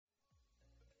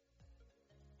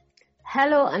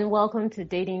Hello and welcome to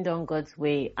Dating Done God's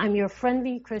Way. I'm your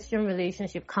friendly Christian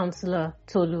relationship counselor,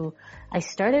 Tolu. I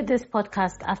started this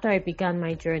podcast after I began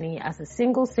my journey as a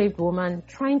single saved woman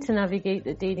trying to navigate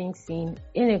the dating scene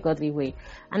in a godly way.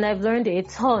 And I've learned a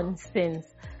ton since.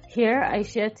 Here, I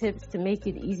share tips to make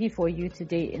it easy for you to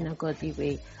date in a godly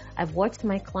way. I've watched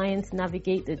my clients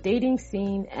navigate the dating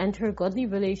scene, enter godly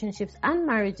relationships and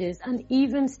marriages, and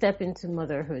even step into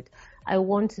motherhood. I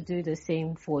want to do the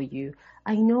same for you.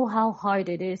 I know how hard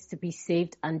it is to be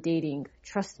saved and dating.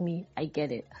 Trust me, I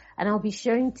get it. And I'll be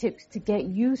sharing tips to get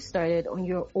you started on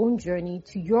your own journey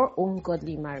to your own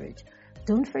godly marriage.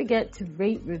 Don't forget to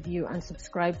rate, review, and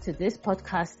subscribe to this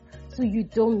podcast so you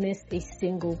don't miss a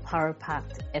single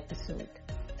power-packed episode.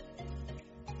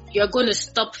 You're going to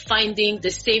stop finding the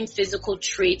same physical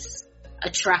traits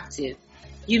attractive.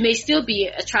 You may still be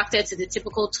attracted to the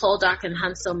typical tall, dark, and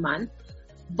handsome man,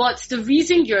 but the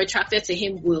reason you're attracted to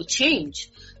him will change.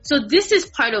 So this is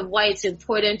part of why it's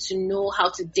important to know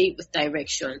how to date with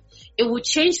direction. It will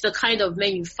change the kind of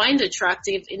men you find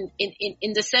attractive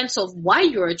in the sense of why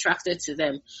you're attracted to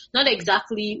them, not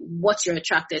exactly what you're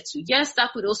attracted to. Yes,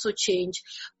 that could also change,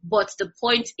 but the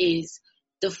point is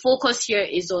the focus here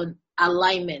is on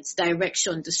alignment,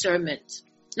 direction, discernment.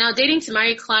 Now, dating to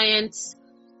marry clients,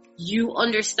 you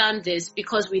understand this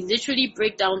because we literally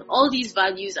break down all these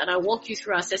values and I walk you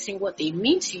through assessing what they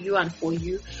mean to you and for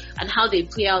you and how they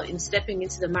play out in stepping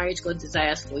into the marriage God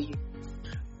desires for you.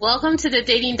 Welcome to the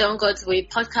Dating Done God's Way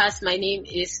podcast. My name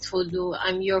is Tolu.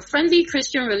 I'm your friendly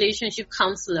Christian relationship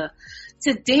counselor.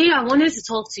 Today, I wanted to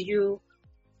talk to you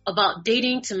about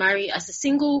dating to marry as a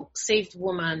single saved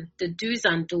woman, the do's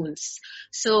and don'ts.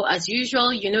 So as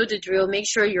usual, you know the drill. Make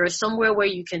sure you're somewhere where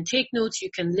you can take notes,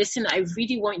 you can listen. I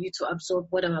really want you to absorb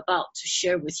what I'm about to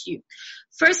share with you.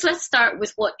 First, let's start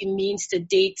with what it means to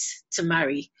date to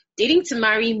marry. Dating to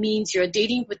marry means you're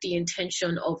dating with the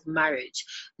intention of marriage,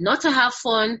 not to have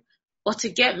fun, but to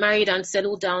get married and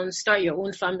settle down, start your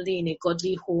own family in a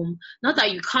godly home. Not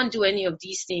that you can't do any of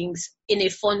these things in a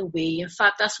fun way. In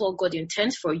fact, that's what God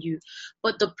intends for you.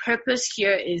 But the purpose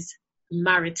here is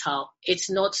marital.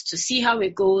 It's not to see how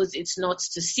it goes. It's not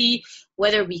to see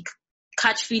whether we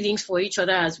catch feelings for each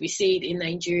other, as we say it in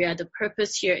Nigeria. The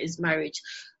purpose here is marriage.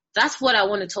 That's what I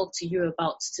want to talk to you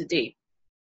about today.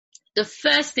 The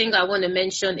first thing I want to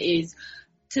mention is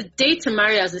to date to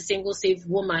marry as a single saved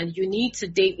woman, you need to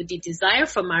date with the desire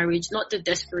for marriage, not the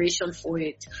desperation for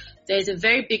it. There is a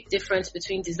very big difference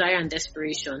between desire and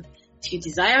desperation. If you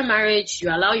desire marriage, you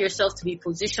allow yourself to be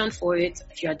positioned for it.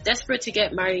 If you are desperate to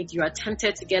get married, you are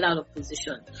tempted to get out of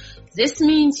position. This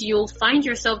means you'll find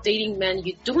yourself dating men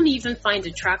you don't even find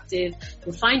attractive.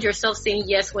 You'll find yourself saying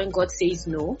yes when God says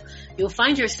no. You'll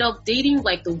find yourself dating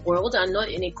like the world and not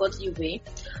in a godly way.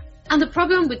 And the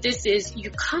problem with this is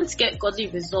you can't get godly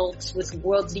results with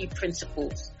worldly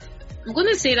principles. I'm going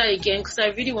to say that again because I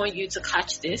really want you to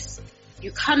catch this.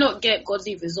 You cannot get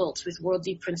godly results with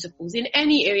worldly principles in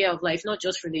any area of life, not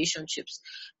just relationships.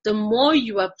 The more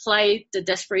you apply the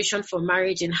desperation for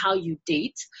marriage in how you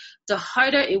date, the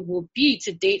harder it will be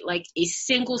to date like a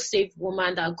single saved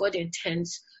woman that God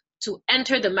intends to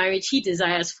enter the marriage He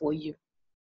desires for you.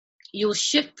 You'll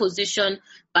shift position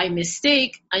by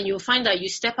mistake and you'll find that you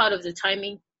step out of the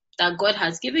timing that God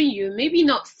has given you, maybe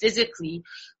not physically,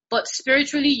 but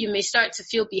spiritually you may start to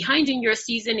feel behind in your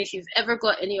season. If you've ever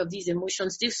got any of these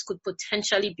emotions, this could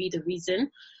potentially be the reason.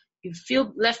 You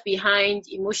feel left behind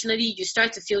emotionally, you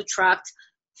start to feel trapped.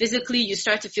 Physically, you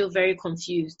start to feel very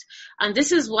confused. And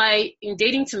this is why in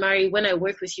dating to marry, when I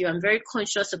work with you, I'm very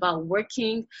conscious about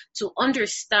working to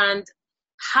understand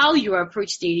how you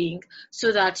approach dating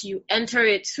so that you enter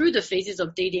it through the phases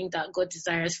of dating that God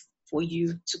desires for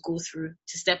you to go through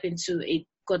to step into a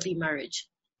godly marriage.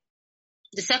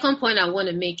 The second point I want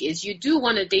to make is you do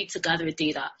want to date to gather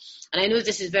data. And I know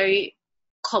this is very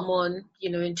common,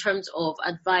 in terms of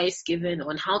advice given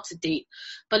on how to date.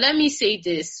 But let me say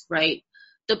this, right?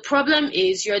 The problem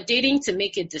is you're dating to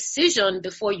make a decision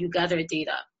before you gather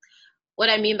data.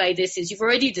 What I mean by this is you've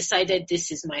already decided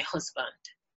this is my husband.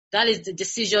 That is the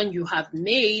decision you have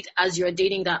made as you're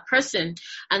dating that person.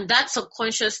 And that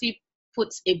subconsciously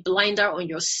puts a blinder on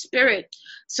your spirit.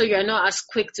 So you're not as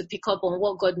quick to pick up on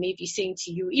what God may be saying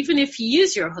to you, even if He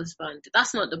is your husband.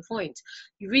 That's not the point.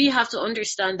 You really have to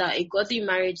understand that a godly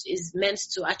marriage is meant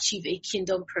to achieve a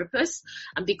kingdom purpose.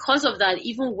 And because of that,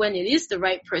 even when it is the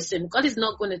right person, God is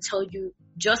not going to tell you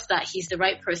just that He's the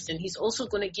right person. He's also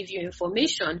going to give you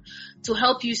information to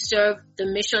help you serve the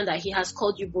mission that He has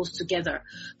called you both together.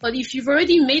 But if you've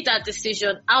already made that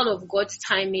decision out of God's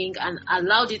timing and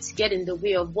allowed it to get in the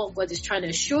way of what God is trying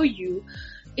to show you,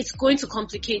 it's going to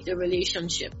complicate the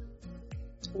relationship.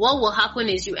 what will happen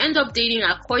is you end up dating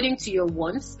according to your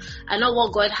wants and not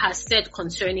what God has said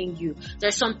concerning you.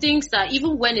 There's some things that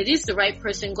even when it is the right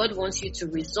person, God wants you to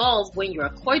resolve when you're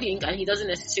courting, and He doesn't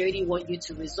necessarily want you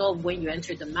to resolve when you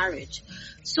enter the marriage.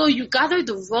 So you gather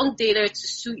the wrong data to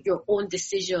suit your own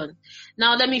decision.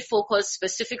 Now let me focus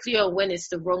specifically on when it's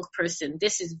the wrong person.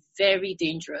 This is very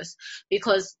dangerous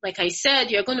because, like I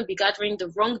said, you're going to be gathering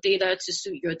the wrong data to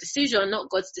suit your decision, not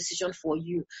God's decision for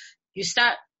you. You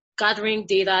start gathering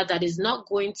data that is not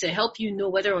going to help you know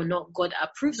whether or not God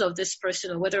approves of this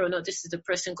person or whether or not this is the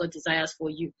person God desires for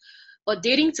you. But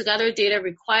dating to gather data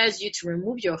requires you to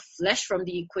remove your flesh from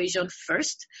the equation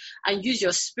first and use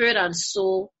your spirit and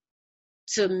soul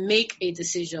to make a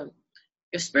decision.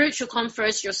 Your spirit should come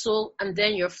first, your soul, and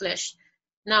then your flesh.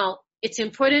 Now, it's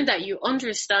important that you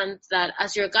understand that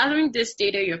as you're gathering this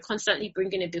data, you're constantly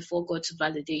bringing it before God to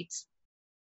validate.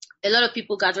 A lot of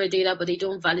people gather data, but they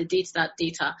don't validate that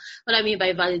data. What I mean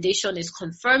by validation is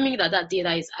confirming that that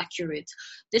data is accurate.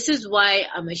 This is why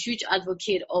I'm a huge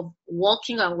advocate of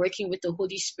walking and working with the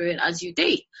Holy Spirit as you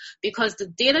date, because the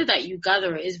data that you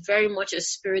gather is very much a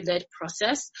spirit-led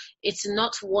process. It's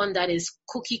not one that is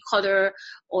cookie cutter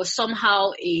or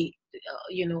somehow a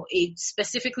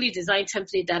specifically designed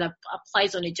template that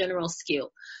applies on a general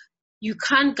scale. You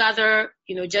can't gather,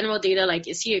 general data like,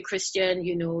 is he a Christian?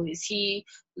 Is he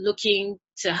looking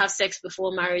to have sex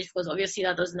before marriage? Because obviously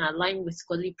that doesn't align with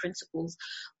godly principles.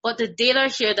 But the data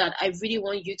here that I really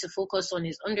want you to focus on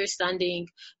is understanding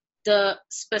the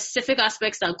specific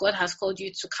aspects that God has called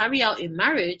you to carry out in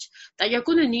marriage, that you're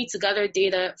going to need to gather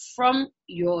data from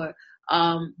your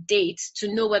dates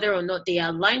to know whether or not they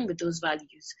align with those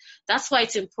values. That's why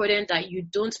it's important that you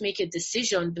don't make a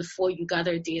decision before you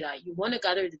gather data. You want to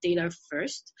gather the data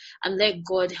first and let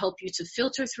God help you to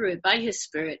filter through it by His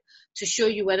Spirit to show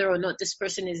you whether or not this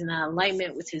person is in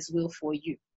alignment with His will for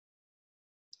you.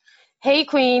 Hey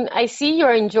Queen, I see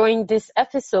you're enjoying this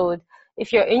episode.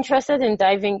 If you're interested in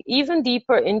diving even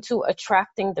deeper into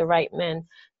attracting the right man,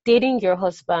 dating your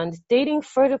husband, dating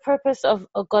for the purpose of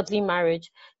a godly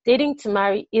marriage, Dating to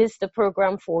Marry is the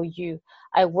program for you.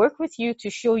 I work with you to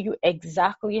show you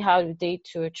exactly how to date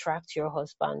to attract your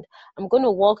husband. I'm going to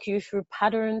walk you through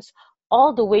patterns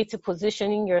all the way to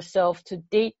positioning yourself to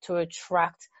date to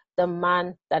attract the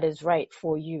man that is right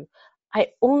for you. I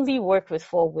only work with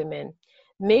 4 women.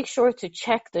 Make sure to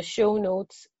check the show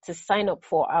notes to sign up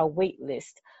for our wait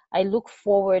list. I look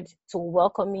forward to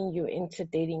welcoming you into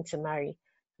Dating to Marry.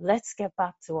 Let's get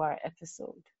back to our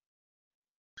episode.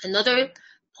 Another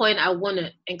point I want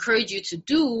to encourage you to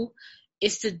do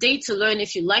is to date to learn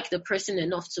if you like the person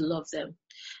enough to love them.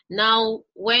 Now,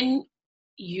 when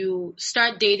you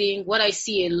start dating, what I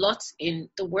see a lot in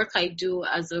the work I do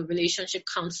as a relationship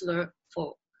counselor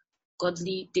for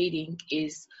godly dating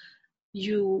is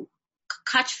you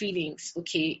catch feelings,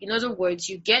 okay? In other words,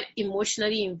 you get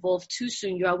emotionally involved too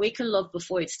soon. You awaken love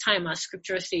before it's time, as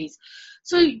scripture says.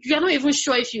 So you're not even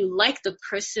sure if you like the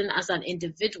person as an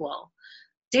individual.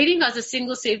 Dating as a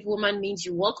single saved woman means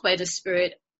you walk by the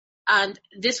Spirit, and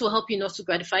this will help you not to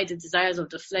gratify the desires of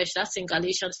the flesh. That's in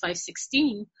Galatians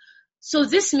 5:16. So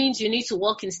this means you need to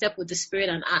walk in step with the Spirit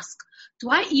and ask, do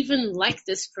I even like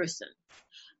this person?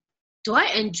 Do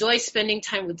I enjoy spending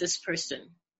time with this person?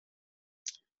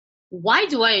 Why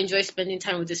do I enjoy spending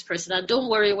time with this person? And don't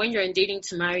worry, when you're in Dating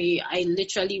to Marry, I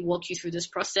literally walk you through this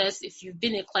process. If you've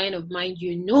been a client of mine,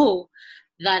 you know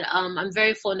that I'm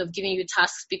very fond of giving you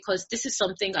tasks because this is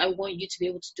something I want you to be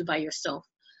able to do by yourself.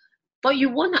 But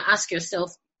you want to ask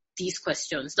yourself these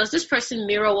questions. Does this person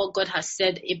mirror what God has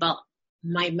said about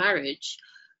my marriage?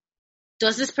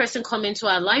 Does this person come into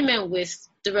alignment with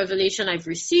the revelation I've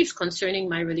received concerning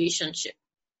my relationship?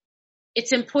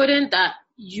 It's important that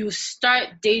you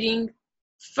start dating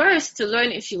first to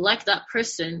learn if you like that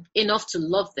person enough to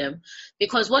love them,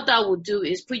 because what that will do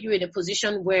is put you in a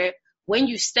position where when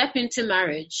you step into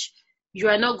marriage, you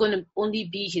are not going to only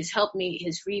be his helpmate,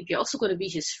 his rib. You're also going to be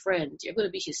his friend. You're going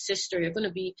to be his sister. You're going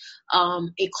to be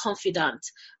a confidant.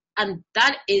 And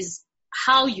that is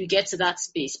how you get to that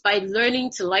space, by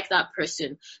learning to like that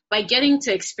person, by getting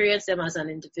to experience them as an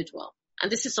individual.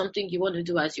 And this is something you want to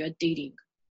do as you're dating.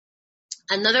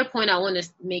 Another point I want to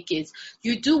make is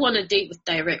you do want to date with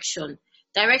direction.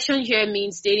 Direction here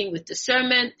means dating with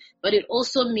discernment, but it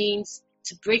also means,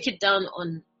 to break it down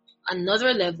on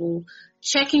another level,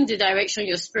 checking the direction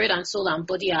your spirit and soul and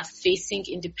body are facing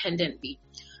independently.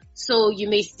 So you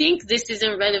may think this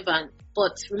isn't relevant,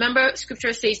 but remember,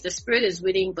 scripture says the spirit is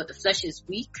willing, but the flesh is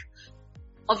weak.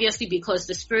 Obviously, because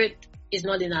the spirit is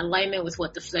not in alignment with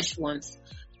what the flesh wants.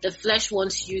 The flesh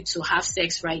wants you to have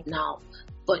sex right now,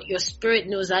 but your spirit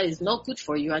knows that is not good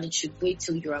for you and it should wait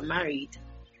till you are married.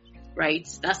 right?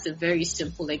 That's a very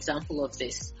simple example of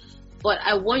this. But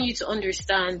I want you to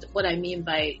understand what I mean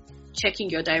by checking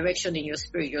your direction in your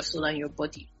spirit, your soul, and your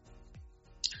body.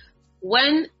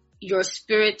 When your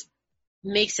spirit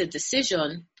makes a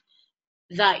decision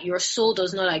that your soul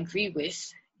does not agree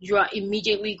with, you are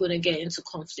immediately going to get into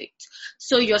conflict.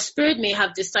 So your spirit may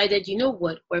have decided, you know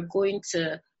what, we're going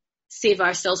to save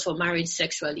ourselves for marriage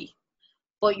sexually.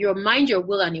 But your mind, your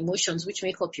will, and emotions, which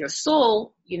make up your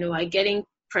soul, are getting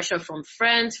pressure from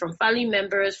friends, from family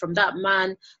members, from that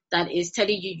man that is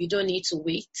telling you don't need to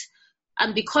wait.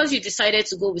 And because you decided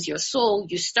to go with your soul,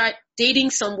 you start dating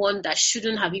someone that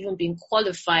shouldn't have even been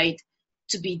qualified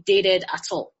to be dated at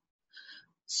all.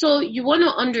 So you want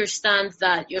to understand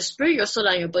that your spirit, your soul,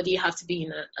 and your body have to be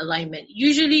in alignment.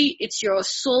 Usually it's your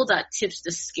soul that tips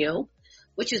the scale,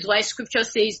 which is why scripture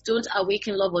says, don't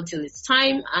awaken love until it's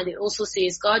time. And it also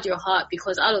says, guard your heart,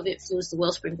 because out of it flows the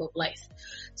wellspring of life.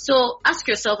 So ask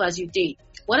yourself as you date,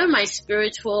 what are my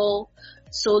spiritual,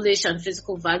 soulish, and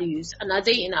physical values? And are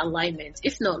they in alignment?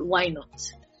 If not, why not?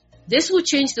 This will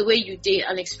change the way you date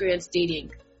and experience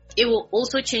dating. It will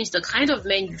also change the kind of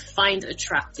men you find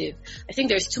attractive. I think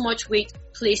there's too much weight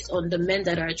placed on the men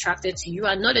that are attracted to you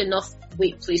and not enough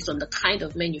weight placed on the kind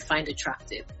of men you find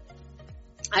attractive.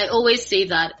 I always say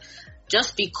that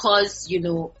just because,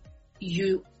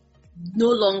 you no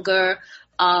longer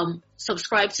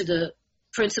subscribe to the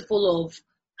principle of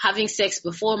having sex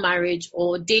before marriage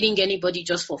or dating anybody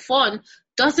just for fun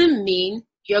doesn't mean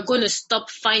you're going to stop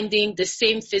finding the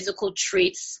same physical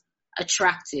traits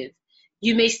attractive.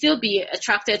 You may still be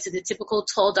attracted to the typical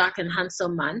tall, dark, and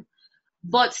handsome man,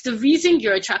 but the reason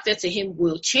you're attracted to him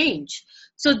will change.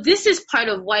 So this is part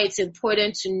of why it's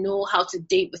important to know how to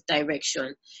date with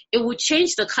direction. It will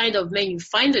change the kind of men you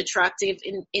find attractive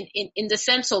in the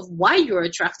sense of why you're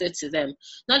attracted to them,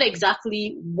 not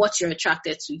exactly what you're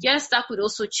attracted to. Yes, that could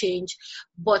also change,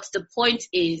 but the point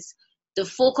is the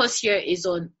focus here is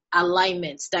on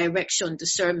alignment, direction,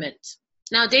 discernment.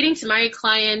 Now, dating to marry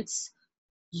clients,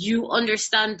 you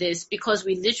understand this because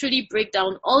we literally break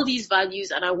down all these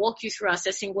values and I walk you through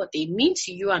assessing what they mean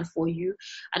to you and for you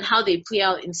and how they play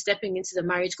out in stepping into the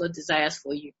marriage God desires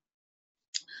for you.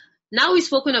 Now we've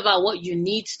spoken about what you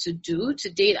need to do to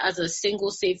date as a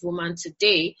single saved woman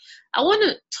today. I want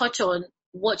to touch on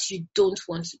what you don't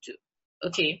want to do.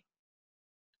 Okay.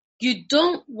 You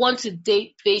don't want to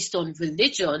date based on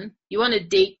religion. You want to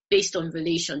date based on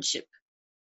relationship.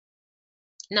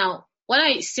 Now, what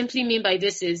I simply mean by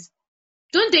this is,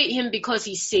 don't date him because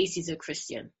he says he's a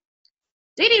Christian.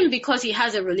 Date him because he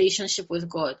has a relationship with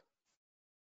God.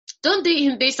 Don't date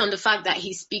him based on the fact that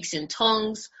he speaks in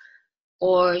tongues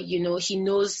or, he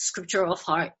knows scripture off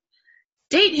heart.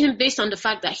 Date him based on the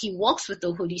fact that he walks with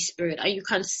the Holy Spirit and you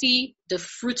can see the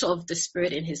fruit of the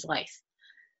Spirit in his life.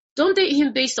 Don't date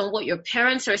him based on what your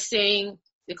parents are saying,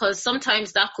 because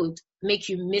sometimes that could make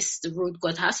you miss the road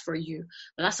God has for you.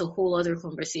 But that's a whole other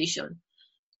conversation.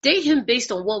 Date him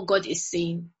based on what God is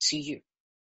saying to you,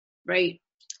 right?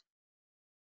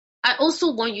 I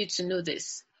also want you to know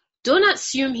this. Don't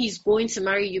assume he's going to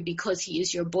marry you because he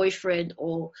is your boyfriend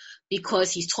or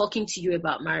because he's talking to you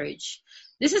about marriage.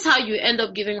 This is how you end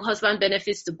up giving husband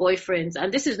benefits to boyfriends.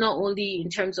 And this is not only in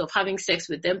terms of having sex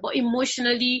with them, but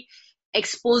emotionally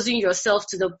exposing yourself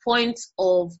to the point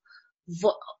of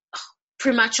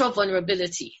premature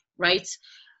vulnerability, right?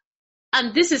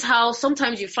 And this is how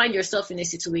sometimes you find yourself in a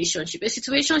situationship. A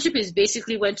situationship is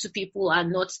basically when two people are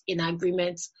not in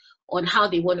agreement on how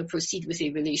they want to proceed with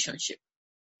a relationship.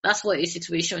 That's what a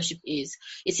situationship is.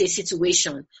 It's a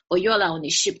situation, but you all are on a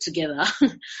ship together.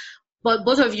 But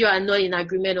both of you are not in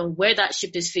agreement on where that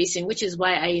ship is facing, which is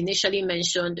why I initially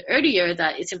mentioned earlier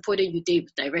that it's important you date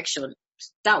with direction.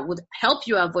 That would help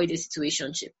you avoid a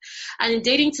situationship. And in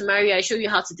dating to marry, I show you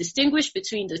how to distinguish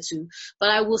between the two. But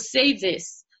I will say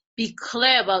this, be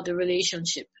clear about the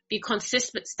relationship. Be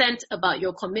consistent about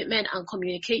your commitment and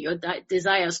communicate your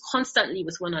desires constantly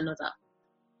with one another.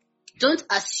 Don't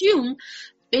assume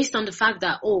based on the fact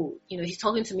that, he's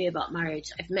talking to me about marriage.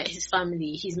 I've met his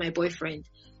family. He's my boyfriend.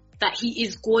 That he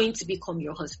is going to become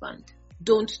your husband.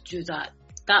 Don't do that.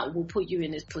 That will put you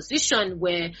in a position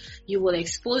where you will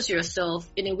expose yourself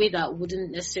in a way that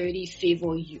wouldn't necessarily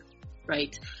favor you,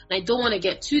 right? And I don't want to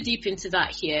get too deep into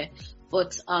that here,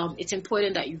 but it's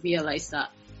important that you realize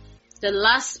that. The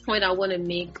last point I want to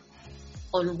make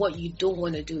on what you don't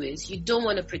want to do is you don't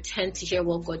want to pretend to hear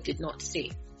what God did not say.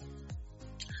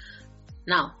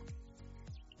 Now,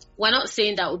 we're not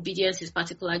saying that obedience is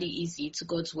particularly easy to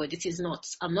God's word. It is not.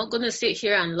 I'm not going to sit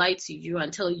here and lie to you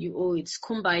and tell you, oh, it's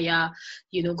kumbaya.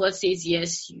 God says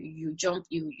yes, you jump,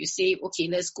 you say, okay,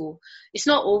 let's go. It's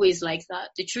not always like that.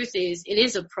 The truth is, it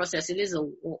is a process. It is a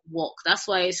walk. That's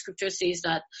why scripture says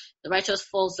that the righteous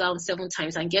falls down 7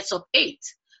 times and gets up 8.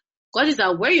 God is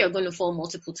aware you're going to fall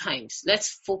multiple times.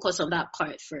 Let's focus on that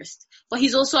part first. But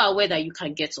he's also aware that you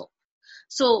can get up.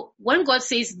 So when God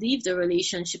says leave the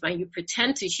relationship and you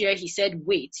pretend to hear, he said,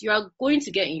 wait, you are going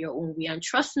to get in your own way. And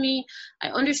trust me, I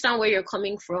understand where you're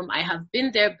coming from. I have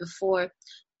been there before.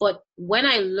 But when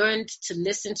I learned to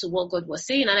listen to what God was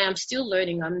saying, and I am still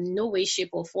learning, I'm in no way,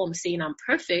 shape, or form saying I'm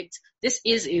perfect. This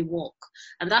is a walk.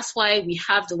 And that's why we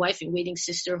have the Wife in Waiting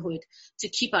Sisterhood, to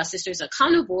keep our sisters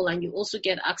accountable. And you also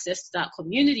get access to that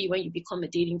community when you become a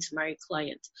Dating to Marry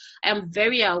client. I am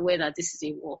very aware that this is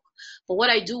a walk. But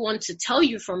what I do want to tell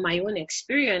you from my own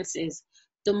experience is,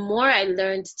 the more I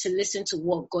learned to listen to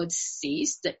what God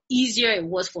says, the easier it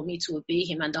was for me to obey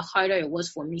him, and the harder it was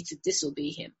for me to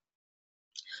disobey him.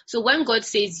 So when God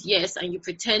says yes and you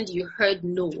pretend you heard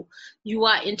no, you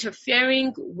are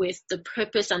interfering with the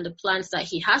purpose and the plans that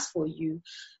he has for you.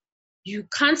 You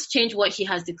can't change what he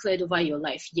has declared over your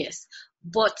life, yes,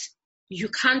 but you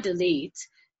can't delay it.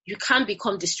 You can't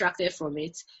become distracted from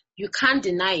it. You can't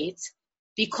deny it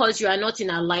because you are not in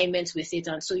alignment with it,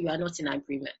 and so you are not in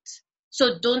agreement.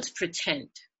 So don't pretend.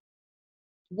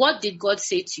 What did God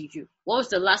say to you? What was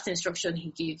the last instruction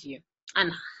he gave you?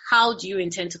 And how do you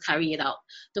intend to carry it out?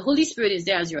 The Holy Spirit is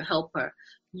there as your helper.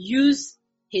 Use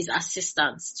his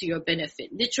assistance to your benefit.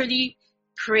 Literally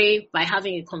pray by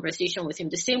having a conversation with him.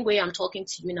 The same way I'm talking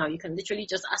to you now, you can literally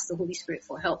just ask the Holy Spirit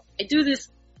for help. I do this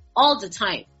all the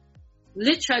time.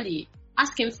 Literally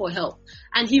ask him for help,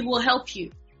 and he will help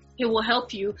you. He will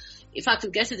help you. In fact,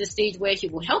 you'll get to the stage where he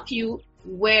will help you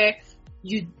where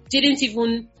you didn't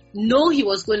even know he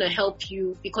was going to help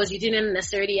you because you didn't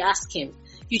necessarily ask him.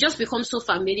 You just become so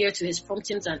familiar to his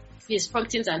promptings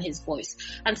and his voice.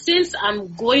 And since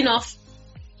I'm going off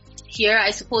here,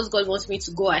 I suppose God wants me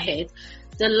to go ahead.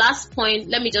 The last point,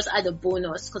 let me just add a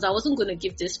bonus because I wasn't going to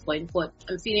give this point, but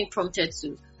I'm feeling prompted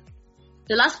to.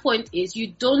 The last point is,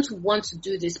 you don't want to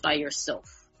do this by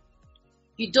yourself.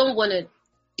 You don't want to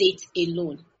date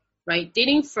alone, right?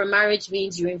 Dating for marriage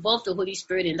means you involve the Holy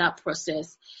Spirit in that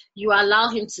process. You allow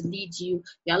him to lead you.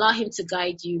 You allow him to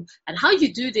guide you. And how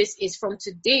you do this is, from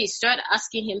today, start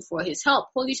asking him for his help.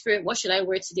 Holy Spirit, what should I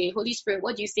wear today? Holy Spirit,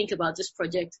 what do you think about this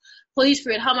project? Holy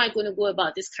Spirit, how am I going to go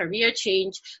about this career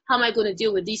change? How am I going to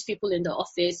deal with these people in the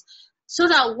office? So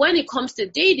that when it comes to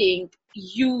dating,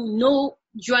 you know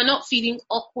you are not feeling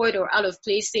awkward or out of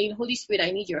place, saying, Holy Spirit,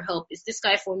 I need your help. Is this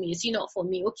guy for me? Is he not for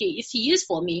me? Okay, if he is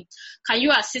for me, can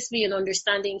you assist me in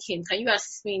understanding him? Can you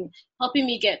assist me in helping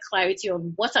me get clarity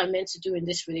on what I'm meant to do in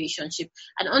this relationship,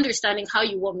 and understanding how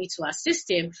you want me to assist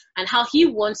him and how he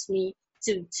wants me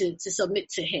to submit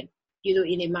to him,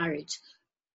 in a marriage.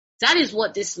 That is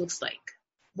what this looks like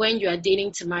when you are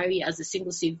dating to marry as a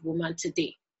single saved woman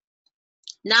today.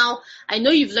 Now, I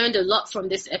know you've learned a lot from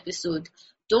this episode.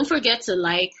 Don't forget to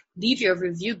leave your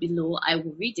review below. I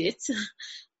will read it.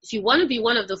 If you want to be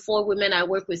one of the 4 women I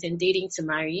work with in Dating to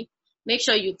Marry, make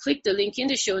sure you click the link in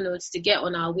the show notes to get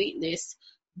on our wait list.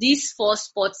 These 4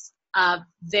 spots are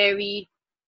very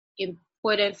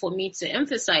important for me to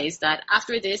emphasize that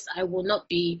after this, I will not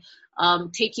be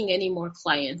taking any more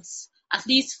clients. At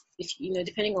least, if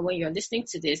depending on when you're listening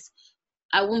to this,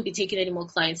 I won't be taking any more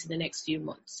clients in the next few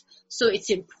months. So it's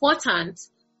important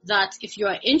that if you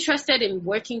are interested in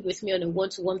working with me on a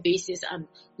one-to-one basis and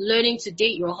learning to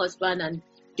date your husband and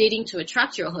dating to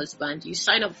attract your husband, you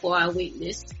sign up for our wait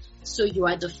list so you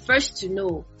are the first to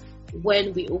know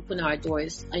when we open our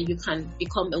doors and you can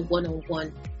become a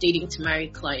one-on-one Dating to Marry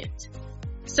client.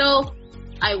 So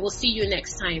I will see you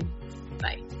next time.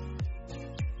 Bye.